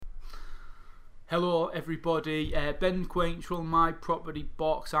Hello everybody, Ben Quaintrell, My Property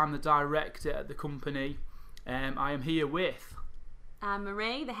Box. I'm the director at the company. I am here with... I'm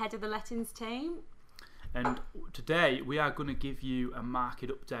Marie, the head of the lettings team. And today we are going to give you a market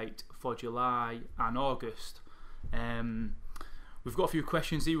update for July and August. We've got a few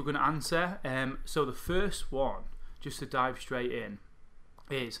questions here we're going to answer. So the first one, just to dive straight in,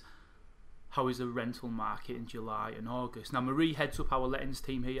 is how is the rental market in July and August? Now Marie heads up our lettings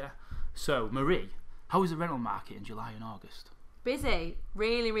team here. So Marie, how is the rental market in July and August? Busy,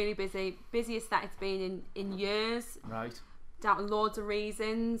 really busy. Busiest that it's been in years. Right. Down to loads of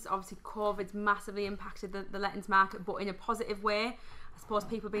reasons. Obviously COVID's massively impacted the lettings market, but in a positive way. I suppose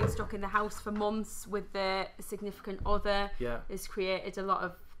people being stuck in the house for months with their significant other has created a lot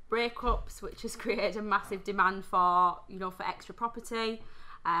of breakups, which has created a massive demand for extra property.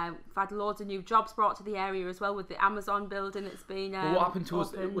 We've had loads of new jobs brought to the area as well with the Amazon building that's been well, what happened to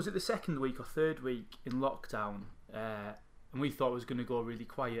open. us, was it the second week or third week in lockdown, and we thought it was going to go really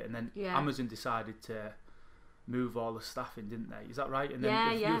quiet, and then Amazon decided to move all the staff in, didn't they? Is that right? And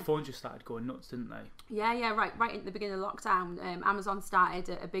then the phones just started going nuts, didn't they? Right at the beginning of lockdown, Amazon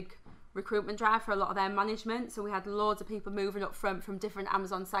started a big recruitment drive for a lot of their management, so we had loads of people moving up from different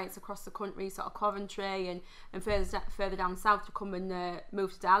Amazon sites across the country, sort of Coventry and further down south, to come and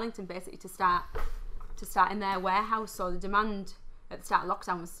move to Darlington basically to start in their warehouse. So the demand at the start of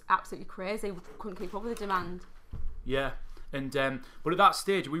lockdown was absolutely crazy. We couldn't keep up with the demand. And but at that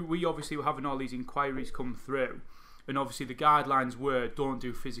stage we obviously were having all these inquiries come through, and obviously the guidelines were don't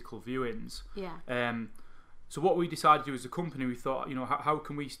do physical viewings. So what we decided to do as a company, we thought, how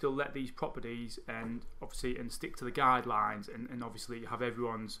can we still let these properties and stick to the guidelines and obviously have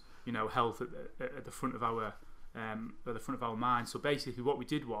everyone's health at the front of our mind. So basically, what we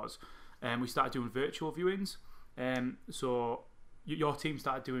did was we started doing virtual viewings. So your team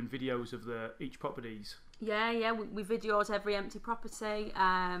started doing videos of each properties. We videoed every empty property.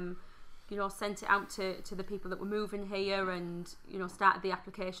 Sent it out to the people that were moving here, and started the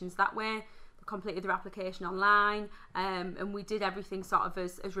applications that way. Completed their application online, and we did everything sort of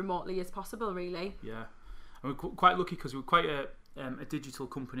as remotely as possible, really. And we're quite lucky because we're quite a digital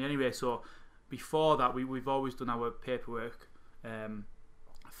company anyway, so before that we've always done our paperwork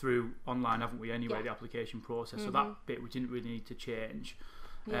through online, haven't we, anyway, the application process. So that bit we didn't really need to change.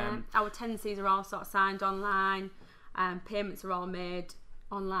 Our tenancies are all sort of signed online, payments are all made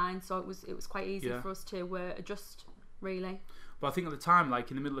online, so it was quite easy for us to adjust, really. But I think at the time, like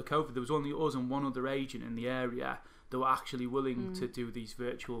in the middle of COVID, there was only us and one other agent in the area that were actually willing to do these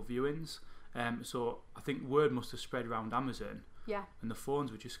virtual viewings. So I think word must have spread around Amazon. And the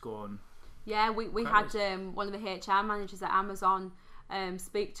phones were just going. We had one of the HR managers at Amazon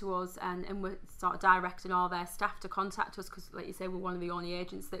speak to us, and we're sort of directing all their staff to contact us because, like you say, we're one of the only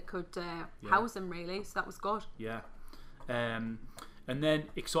agents that could house them, really. So that was good. And then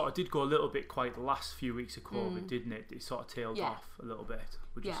it sort of did go a little bit quiet the last few weeks of COVID, didn't it? It sort of tailed off a little bit,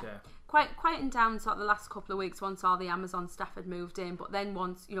 would you say? Quieting down sort of the last couple of weeks once all the Amazon staff had moved in, but then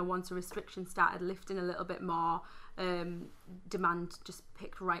once the restrictions started lifting a little bit more, demand just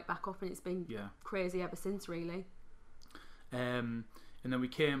picked right back up, and it's been crazy ever since, really. And then we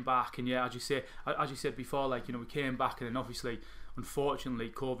came back, and as you said before, we came back, and then obviously,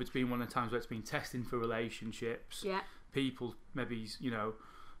 unfortunately, COVID's been one of the times where it's been testing for relationships. People maybe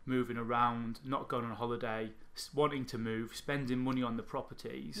moving around, not going on holiday, wanting to move, spending money on the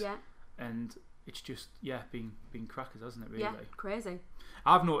properties, and it's just been crackers, hasn't it, really? Crazy.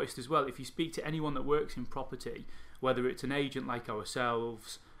 I've noticed as well, if you speak to anyone that works in property, whether it's an agent like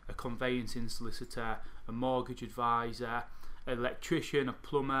ourselves, a conveyancing solicitor, a mortgage advisor, an electrician, a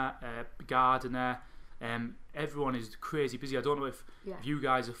plumber, a gardener, everyone is crazy busy. I don't know if you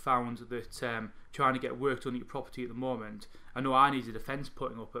guys have found that trying to get work done at your property at the moment. I know I needed a fence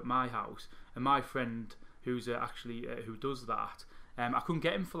putting up at my house, and my friend who's who does that, I couldn't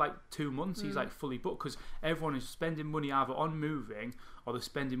get him for like 2 months. He's like fully booked because everyone is spending money either on moving or they're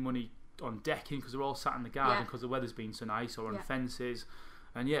spending money on decking because they're all sat in the garden because the weather's been so nice, or on fences.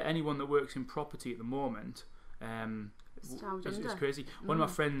 And anyone that works in property at the moment is crazy. One of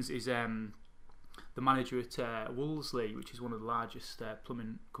my friends is the manager at Wolseley, which is one of the largest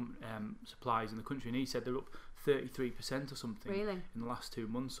plumbing suppliers in the country, and he said they're up 33% or something in the last 2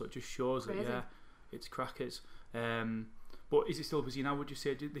 months. So it just shows that it's crackers. But is it still busy now, would you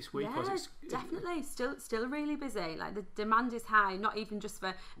say, this week? Yeah, definitely. Still really busy. Like, the demand is high, not even just for...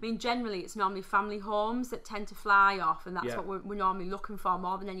 I mean, generally, it's normally family homes that tend to fly off, and that's what we're normally looking for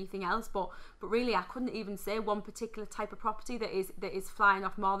more than anything else. But really, I couldn't even say one particular type of property that is flying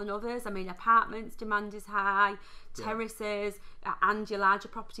off more than others. I mean, apartments, demand is high, terraces, and your larger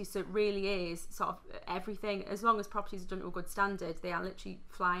properties. So it really is sort of everything. As long as properties are done to a good standard, they are literally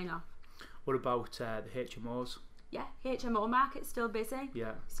flying off. What about the HMOs? Yeah, HMO market's still busy.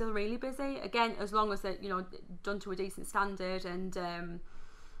 Yeah, still really busy. Again, as long as they're done to a decent standard, and demand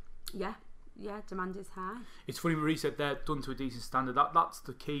is high. It's funny, Marie said they're done to a decent standard. That's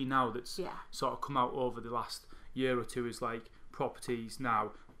the key now. That's sort of come out over the last year or two. Is like properties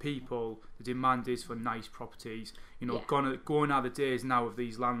now. People, the demand is for nice properties. Going out the days now of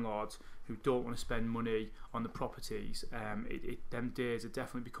these landlords who don't want to spend money on the properties. Them days are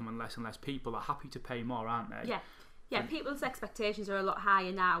definitely becoming less and less. People are happy to pay more, aren't they? Yeah, people's expectations are a lot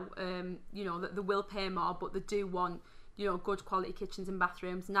higher now. That they will pay more, but they do want good quality kitchens and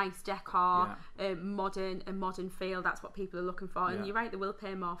bathrooms, nice decor, modern feel. That's what people are looking for. And you're right, they will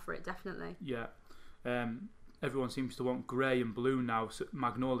pay more for it, definitely. Yeah. Everyone seems to want grey and blue now. So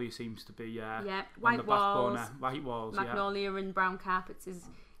Magnolia seems to be white walls, white walls. Magnolia and brown carpets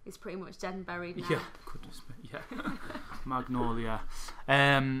is pretty much dead and buried now. Yeah, goodness me. Yeah, Magnolia.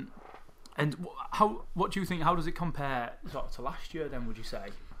 And what do you think? How does it compare sort of to last year? Then would you say?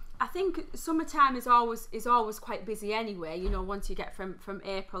 I think summertime is always quite busy anyway. Once you get from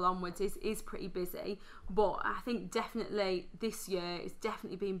April onwards, is pretty busy. But I think definitely this year is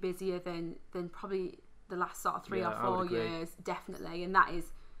definitely been busier than probably the last sort of 3 or 4 years, definitely. And that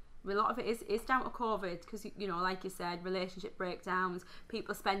is, a lot of it is down to COVID, because like you said, relationship breakdowns,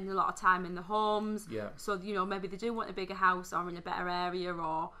 people spending a lot of time in the homes. Yeah. So maybe they do want a bigger house or in a better area,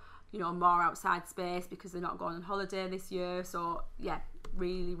 or more outside space because they're not going on holiday this year. So yeah,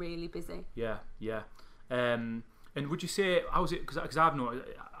 really, really busy. Yeah. And would you say, how's it? Because I've noticed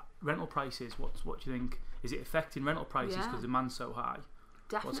rental prices. What do you think? Is it affecting rental prices because demand's so high?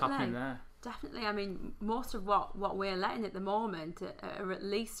 Definitely. What's happening there? Definitely. I mean, most of what we're letting at the moment are at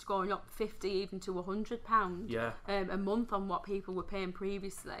least going up £50 even to £100 a month on what people were paying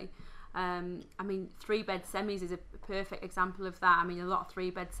previously. I mean, 3-bed semis is a perfect example of that. I mean, a lot of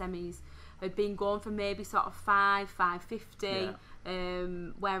 3-bed semis had been going for maybe sort of £550,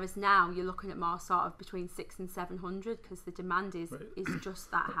 whereas now you're looking at more sort of between £600 and £700 because the demand is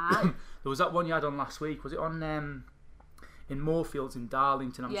just that high. There was that one you had on last week. Was it on in Moorfields in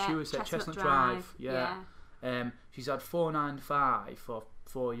Darlington? I'm sure it said Chestnut Drive. Yeah. She's had 495 for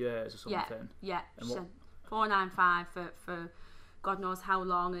 4 years or something. Yeah. She said 495 for God knows how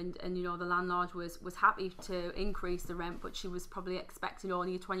long, and the landlord was happy to increase the rent, but she was probably expecting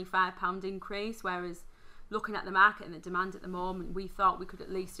only a £25 increase, whereas looking at the market and the demand at the moment, we thought we could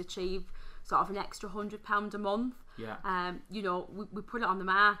at least achieve sort of an extra £100 a month. Yeah. We put it on the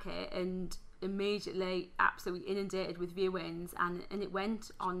market and immediately absolutely inundated with viewings, and it went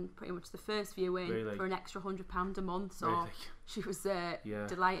on pretty much the first viewing for an extra £100 a month. So she was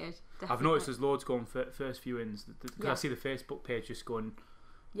delighted. Definitely. I've noticed there's loads going for first viewings, because I see the Facebook page just going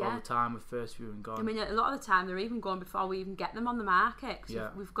all the time with first viewing gone. I mean, a lot of the time they're even going before we even get them on the market,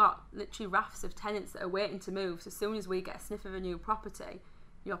 because we've got literally rafts of tenants that are waiting to move. So as soon as we get a sniff of a new property,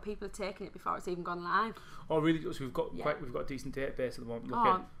 people are taking it before it's even gone live. Oh, really? So we've got a decent database at the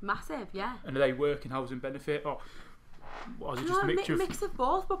moment. Massive, yeah. And are they working housing benefit, or is it just a mixture? Mix of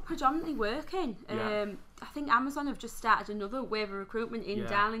both, but predominantly working. I think Amazon have just started another wave of recruitment in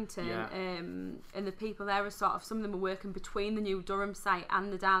Darlington, and the people there are sort of, some of them are working between the new Durham site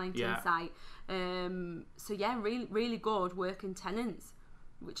and the Darlington site. So yeah, really, really good working tenants,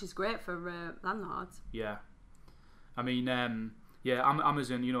 which is great for landlords. Yeah, I mean.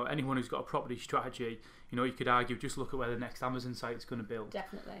 Amazon, anyone who's got a property strategy, you could argue, just look at where the next Amazon site is going to build.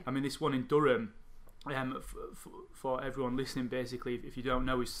 Definitely. I mean, this one in Durham, for everyone listening, basically, if you don't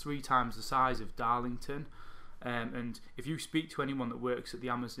know, is 3 times the size of Darlington. And if you speak to anyone that works at the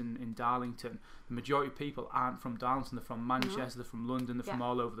Amazon in Darlington, the majority of people aren't from Darlington. They're from Manchester, they're from London, they're from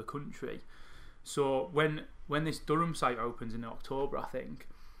all over the country. So when this Durham site opens in October, I think,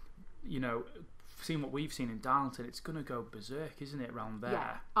 seeing what we've seen in Darlington, it's going to go berserk, isn't it, around there?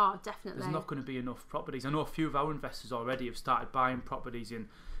 Yeah. Oh, definitely. There's not going to be enough properties. I know a few of our investors already have started buying properties in,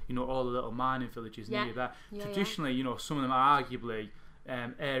 all the little mining villages near there. Traditionally, some of them are arguably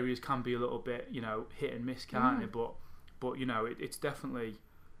areas can be a little bit, hit and miss, can't they? But it's definitely.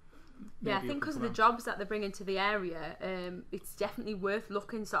 Yeah, I think because of the jobs that they're bringing to the area, it's definitely worth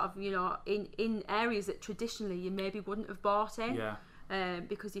looking sort of, in areas that traditionally you maybe wouldn't have bought in. Yeah.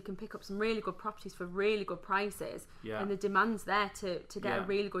 because you can pick up some really good properties for really good prices, yeah. and the demand's there to get a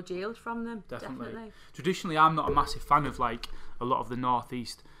really good yield from them. Definitely. Traditionally, I'm not a massive fan of like a lot of the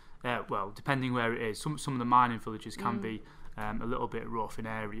northeast. Well, depending where it is, some of the mining villages can be a little bit rough in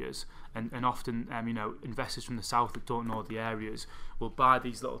areas, and often investors from the south that don't know the areas will buy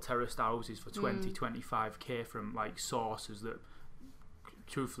these little terraced houses for 20-25k from like sources that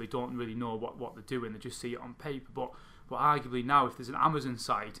truthfully don't really know what they're doing. They just see it on paper. But arguably now, if there's an Amazon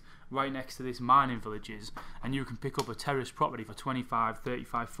site right next to this mining villages and you can pick up a terraced property for 25,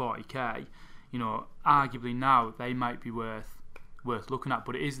 35, 40k, arguably now they might be worth looking at.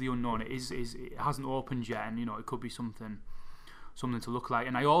 But it is the unknown. It hasn't opened yet, and it could be something to look like.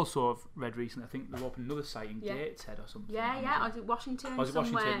 And I also have read recently, I think they've opened another site in Gateshead or something. Yeah. Or is it Washington? Or is it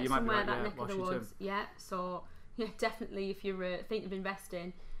Washington? You might be right, that neck of the woods. Yeah. So yeah, definitely if you're thinking of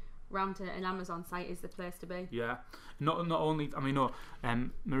investing, round to an Amazon site is the place to be. Yeah. Not only,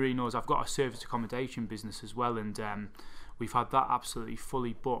 Marie knows I've got a service accommodation business as well, and we've had that absolutely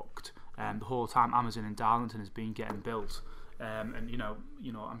fully booked the whole time Amazon in Darlington has been getting built. And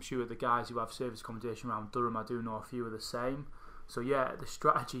I'm sure the guys who have service accommodation around Durham, I do know a few are the same. So yeah, the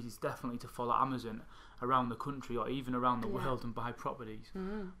strategy is definitely to follow Amazon around the country or even around the world and buy properties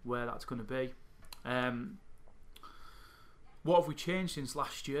where that's going to be. What have we changed since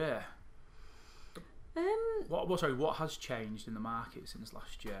last year? What has changed in the market since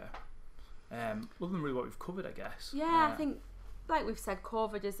last year? Other than really what we've covered, I guess. Yeah, I think, like we've said,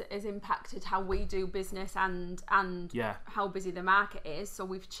 COVID has impacted how we do business and how busy the market is. So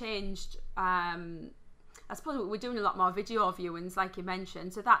we've changed. I suppose we're doing a lot more video viewings, like you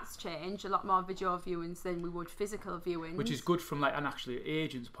mentioned. So that's changed. A lot more video viewings than we would physical viewings. Which is good from like an actually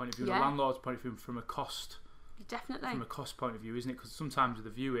agent's point of view, and a landlord's point of view, from a cost. Definitely. From a cost point of view, isn't it? Because sometimes with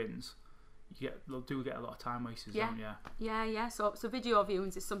the viewings, they'll get a lot of time wasters, don't you? Yeah. So video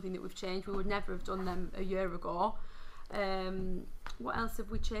viewings is something that we've changed. We would never have done them a year ago. What else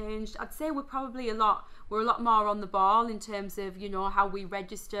have we changed? I'd say we're a lot more on the ball in terms of how we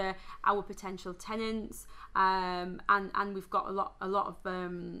register our potential tenants, and we've got a lot of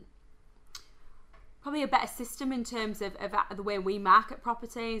probably a better system in terms of the way we market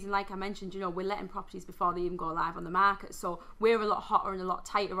properties. And like I mentioned, we're letting properties before they even go live on the market, so we're a lot hotter and a lot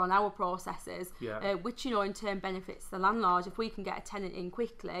tighter on our processes, which in turn benefits the landlord. If we can get a tenant in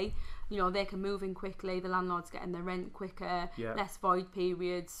quickly, they can move in quickly, the landlord's getting their rent quicker, less void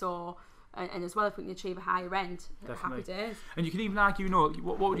periods, so and as well, if we can achieve a higher rent, happy days. And you can even argue,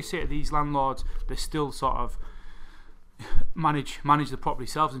 what would you say to these landlords? They're still sort of manage the property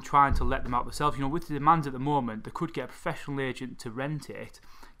themselves and trying to let them out themselves. With the demand at the moment, they could get a professional agent to rent it,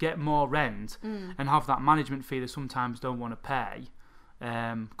 get more rent, and have that management fee they sometimes don't want to pay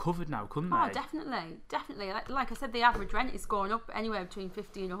covered now, couldn't they? Oh, definitely. Like I said, the average rent is going up anywhere between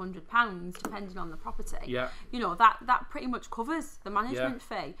 £50 and £100 depending on the property. Yeah. That pretty much covers the management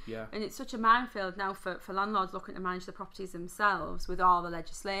fee. Yeah. And it's such a minefield now for landlords looking to manage the properties themselves with all the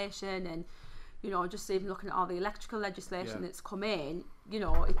legislation and just even looking at all the electrical legislation that's come in.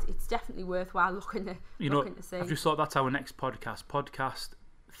 It's definitely worthwhile looking to see. I've just thought that's our next podcast. Podcast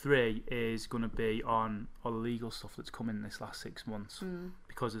 3 is going to be on all the legal stuff that's come in this last 6 months,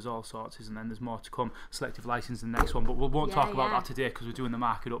 because there's all sorts, isn't there? And there's more to come. Selective license in the next one, but we won't talk about that today because we're doing the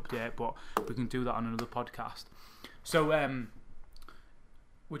market update, but we can do that on another podcast. So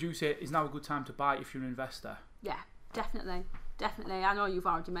would you say is now a good time to buy if you're an investor? Yeah, definitely. I know you've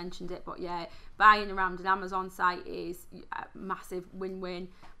already mentioned it, but yeah, buying around an Amazon site is a massive win-win.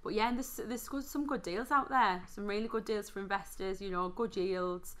 But yeah, there's some good deals out there, some really good deals for investors, good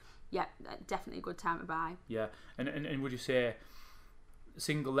yields. Yeah, definitely a good time to buy. Yeah, and would you say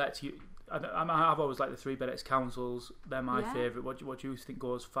single lets? I've always liked the 3-bed ex-councils. They're my favourite. What do you think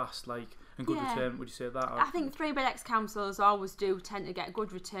goes fast, and good return? Would you say that? I think 3-bed ex-councils always do tend to get a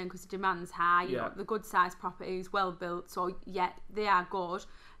good return because the demand's high. The good sized properties, well built, so they are good.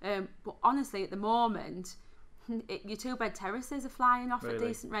 But honestly, at the moment, your 2-bed terraces are flying off at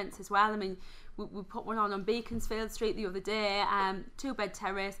decent rents as well. I mean, we put one on Beaconsfield Street the other day, 2-bed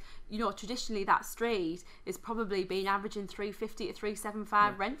terrace. Traditionally that street is probably been averaging £350 to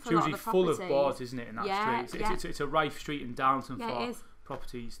 £375 rent for a lot of the properties. It's usually full of boards, isn't it, in that street? It's a rife street in Darlington for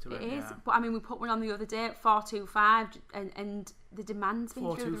properties to rent. It is, but I mean, we put one on the other day at 425, and the demand's been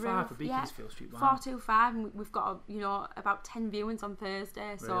through the roof. 425 for Beaconsfield Street. Wow. 425, and we've got about 10 viewings on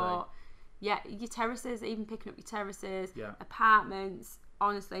Thursday. So. Really? Yeah, your terraces, even picking up your terraces, apartments.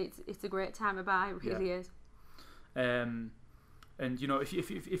 Honestly, it's a great time to buy. It really is. And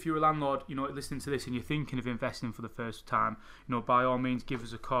if you're a landlord, listening to this and you're thinking of investing for the first time, by all means give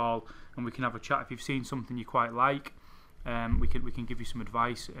us a call and we can have a chat. If you've seen something you quite like, we can give you some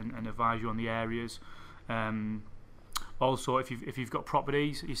advice and advise you on the areas. Also, if you've got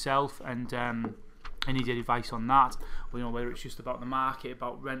properties yourself and need advice on that, whether it's just about the market,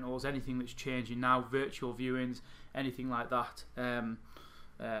 about rentals, anything that's changing now, virtual viewings, anything like that,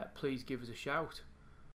 please give us a shout.